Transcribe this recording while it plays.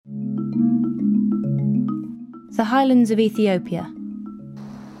The highlands of Ethiopia.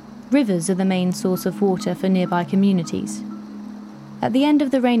 Rivers are the main source of water for nearby communities. At the end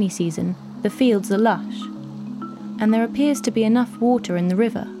of the rainy season, the fields are lush, and there appears to be enough water in the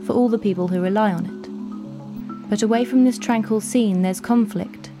river for all the people who rely on it. But away from this tranquil scene, there's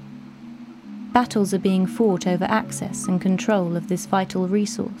conflict. Battles are being fought over access and control of this vital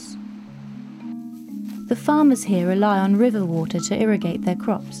resource. The farmers here rely on river water to irrigate their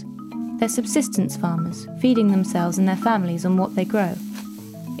crops. They're subsistence farmers, feeding themselves and their families on what they grow.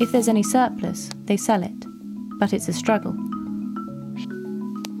 If there's any surplus, they sell it. But it's a struggle.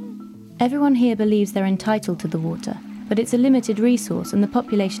 Everyone here believes they're entitled to the water, but it's a limited resource and the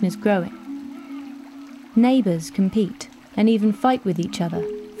population is growing. Neighbours compete and even fight with each other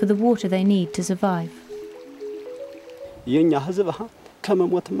for the water they need to survive. የኛ ህዝብ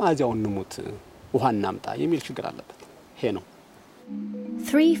ከመሞትማ አዚያው እንሞት ውሃ እናምጣ የሚል ችግር አለበት ይሄ ነው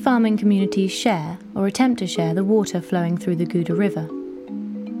 3 farming communities share or attempt to share the water flowing through the Guda River.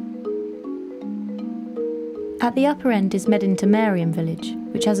 At the upper end is Medinta Mariam village,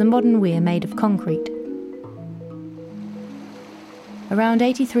 which has a modern weir made of concrete. Around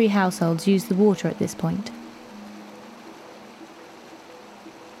 83 households use the water at this point.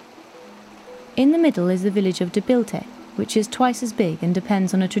 In the middle is the village of Debilte, which is twice as big and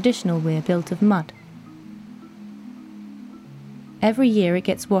depends on a traditional weir built of mud. Every year it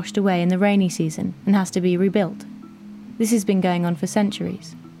gets washed away in the rainy season and has to be rebuilt. This has been going on for centuries.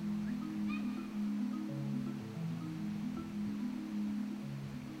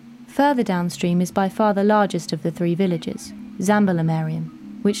 Further downstream is by far the largest of the 3 villages, Zambala Mariam,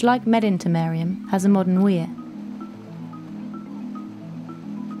 which like Medinta Mariam has a modern weir.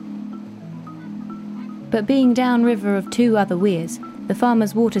 But being downriver of 2 other weirs, the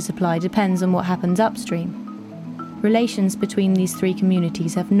farmers' water supply depends on what happens upstream. Relations between these 3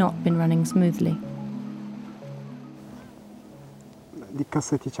 communities have not been running smoothly.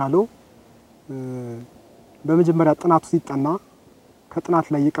 ሊከሰት ይቻለው በመጀመሪያ ጥናቱ ሲጠና ከጥናት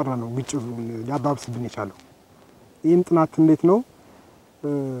ላይ የቀረ ነው ግጭቱን ሊያባብስብን ይቻለው ይህም ጥናት እንዴት ነው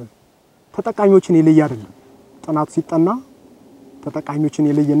ተጠቃሚዎችን ይለይ አይደለም ጥናቱ ሲጠና ተጠቃሚዎችን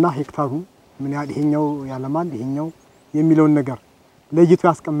ይለይና ሄክታሩ ምን ያህል ይሄኛው ያለማል ይሄኛው የሚለውን ነገር ለይቶ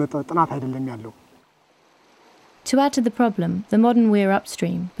ያስቀመጠ ጥናት አይደለም ያለው To add to the problem, the modern weir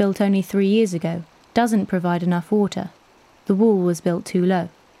upstream, built only 3 years ago, doesn't provide enough water. The wall was built too low.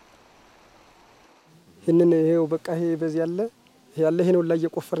 ይሄንን ይሄው በቃ ይሄ በዚህ ያለ ይሄን ላይ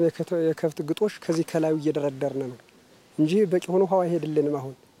የቆፈርን የከፍት ግጦሽ ከዚህ ከላዩ እየደረደርን ነው እንጂ በቂ ሆኖ ውሃ አይሄድልንም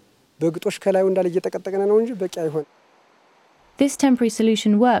አሁን በግጦሽ ከላዩ እንዳለ እየተቀጠቀነ ነው እንጂ በቂ አይሆን This temporary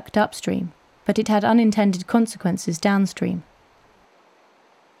solution worked upstream, but it had unintended consequences downstream.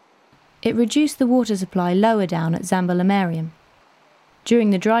 It reduced the water supply lower down at Zambala Mariam. During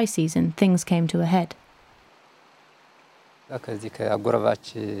the dry season, things came to a head. ከዚህ ከአጎራባች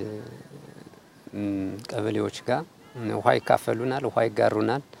ቀበሌዎች ጋር ውሃ ይካፈሉናል ውሃ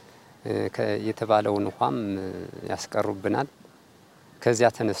ይጋሩናል የተባለውን ውሃም ያስቀሩብናል ከዚያ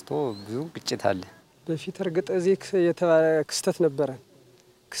ተነስቶ ብዙ ግጭት አለ በፊት እርግጥ እዚህ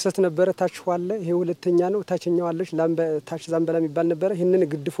ክስተት ነበረ ታችዋለ ይሄ ሁለተኛ ነው ታችኛው አለች ታች ዛምበላ የሚባል ነበረ ይሄንን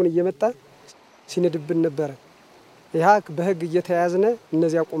ግድፉን እየመጣ ሲነድብን ነበረ ይሃ በህግ እየተያዝነ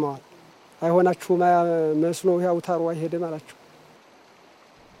እነዚያ ቆመዋል አይሆናችሁ መስኖ ያው ታሩ አይሄድም አላችሁ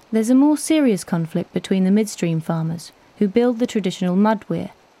There's a more serious conflict between the midstream farmers who build the traditional mud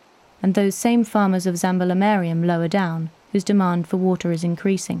weir and those same farmers of Zambala Mariam lower down whose demand for water is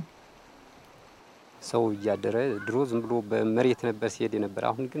increasing. ሰው ያደረ ድሮ ዝም ብሎ በመሬት ነበር ሲሄድ ነበር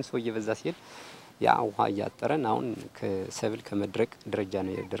አሁን ግን ሰው እየበዛ ሲሄድ ያ ውሃ ያጠረን አሁን ከሰብል ከመድረቅ ደረጃ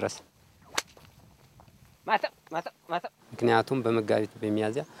ነው የደረሰ ማታ ምክንያቱም በመጋቢት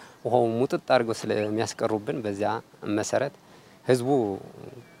በሚያዚያ ውሃው ሙጥጥ አድርገው ስለሚያስቀሩብን በዚያ መሰረት ህዝቡ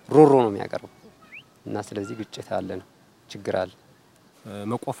ሮሮ ነው የሚያቀርበው እና ስለዚህ ግጭት አለ ነው ችግር አለ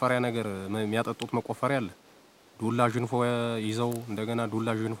መቆፈሪያ ነገር የሚያጠጡት መቆፈሪያ አለ ዱላ ጅንፎ ይዘው እንደገና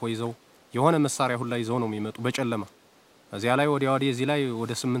ዱላ ጅንፎ ይዘው የሆነ መሳሪያ ሁላ ይዘው ነው የሚመጡ በጨለማ እዚያ ላይ ወዲያ እዚህ ላይ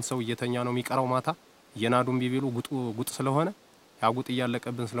ወደ 8 ሰው እየተኛ ነው የሚቀራው ማታ የናዱም ቢቢሉ ጉጥ ስለሆነ ያጉጥ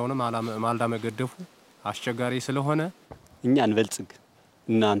ይያለቀብን ስለሆነ ማልዳ መገደፉ አስቸጋሪ ስለሆነ እኛ እንበልጽግ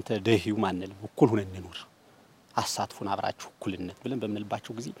እናንተ ደህዩ ማንነል እኩል ሆነን እንኖር አሳትፉን አብራችሁ እኩልነት ብለን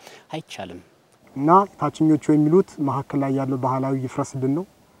በመልባቸው ጊዜ አይቻልም እና ታችኞቹ የሚሉት መሐከል ላይ ያለው ባህላዊ ይፍረስብን ነው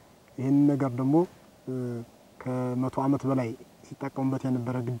ይሄን ነገር ደግሞ ከ100 ዓመት በላይ ሲጠቀሙበት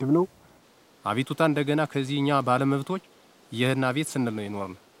የነበረ ግድብ ነው አቤቱታ እንደገና ከዚህኛ ባለመብቶች የህና ቤት ስንል ነው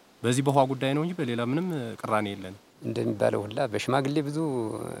የኖርነው በዚህ በኋላ ጉዳይ ነው እንጂ በሌላ ምንም ቅራኔ የለን እንደሚባለው ሁላ በሽማግሌ ብዙ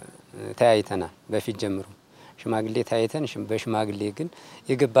ተያይተናል በፊት ጀምሮ ሽማግሌ ታይተን በሽማግሌ ግን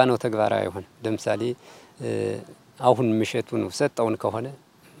የገባነው ተግባራዊ አይሆን። ለምሳሌ አሁን ምሽቱን ሰጠውን ከሆነ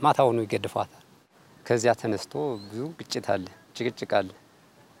ማታውኑ ይገድፋታል። ከዚያ ተነስቶ ብዙ ግጭት አለ፣ ጭቅጭቅ አለ።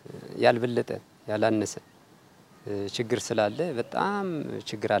 ያልበለጠ ያላነሰ ችግር ስላለ በጣም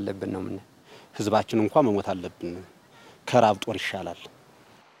ችግር አለብን ነው ምን ህዝባችን እንኳን መሞት አለብን ከራብ ጦር ይሻላል።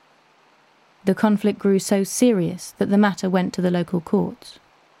 The conflict grew so serious that the matter went to the local courts.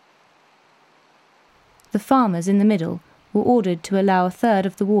 The farmers in the middle were ordered to allow a third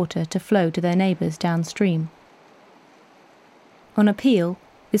of the water to flow to their neighbours downstream. On appeal,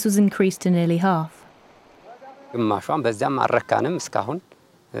 this was increased to nearly half. ግማሿን በዚያም አረካንም እስካሁን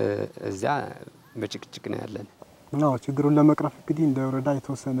እዚያ በጭቅጭቅ ነው ያለን። ነው ችግሩን ለመቅረፍ እንግዲህ እንደ ወረዳ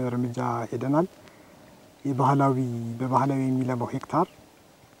የተወሰነ እርምጃ ሄደናል። በባህላዊ የሚለማው ሄክታር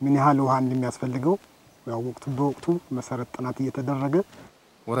ምን ያህል ውሃ እንደሚያስፈልገው ያው በወቅቱ መሰረት ጥናት እየተደረገ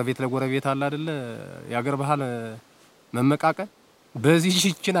ጎረቤት ለጎረቤት አለ አይደለ ያገር ባህል መመቃቀል በዚህ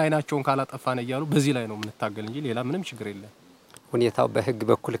ሽችን አይናቸውን ካላጠፋን እያሉ በዚህ ላይ ነው የምንታገል እንጂ ሌላ ምንም ችግር የለም። ሁኔታው በህግ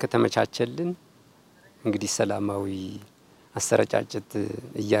በኩል ከተመቻቸልን እንግዲህ ሰላማዊ አሰረጫጭት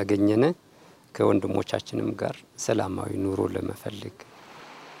እያገኘነ ከወንድሞቻችንም ጋር ሰላማዊ ኑሮ ለመፈልግ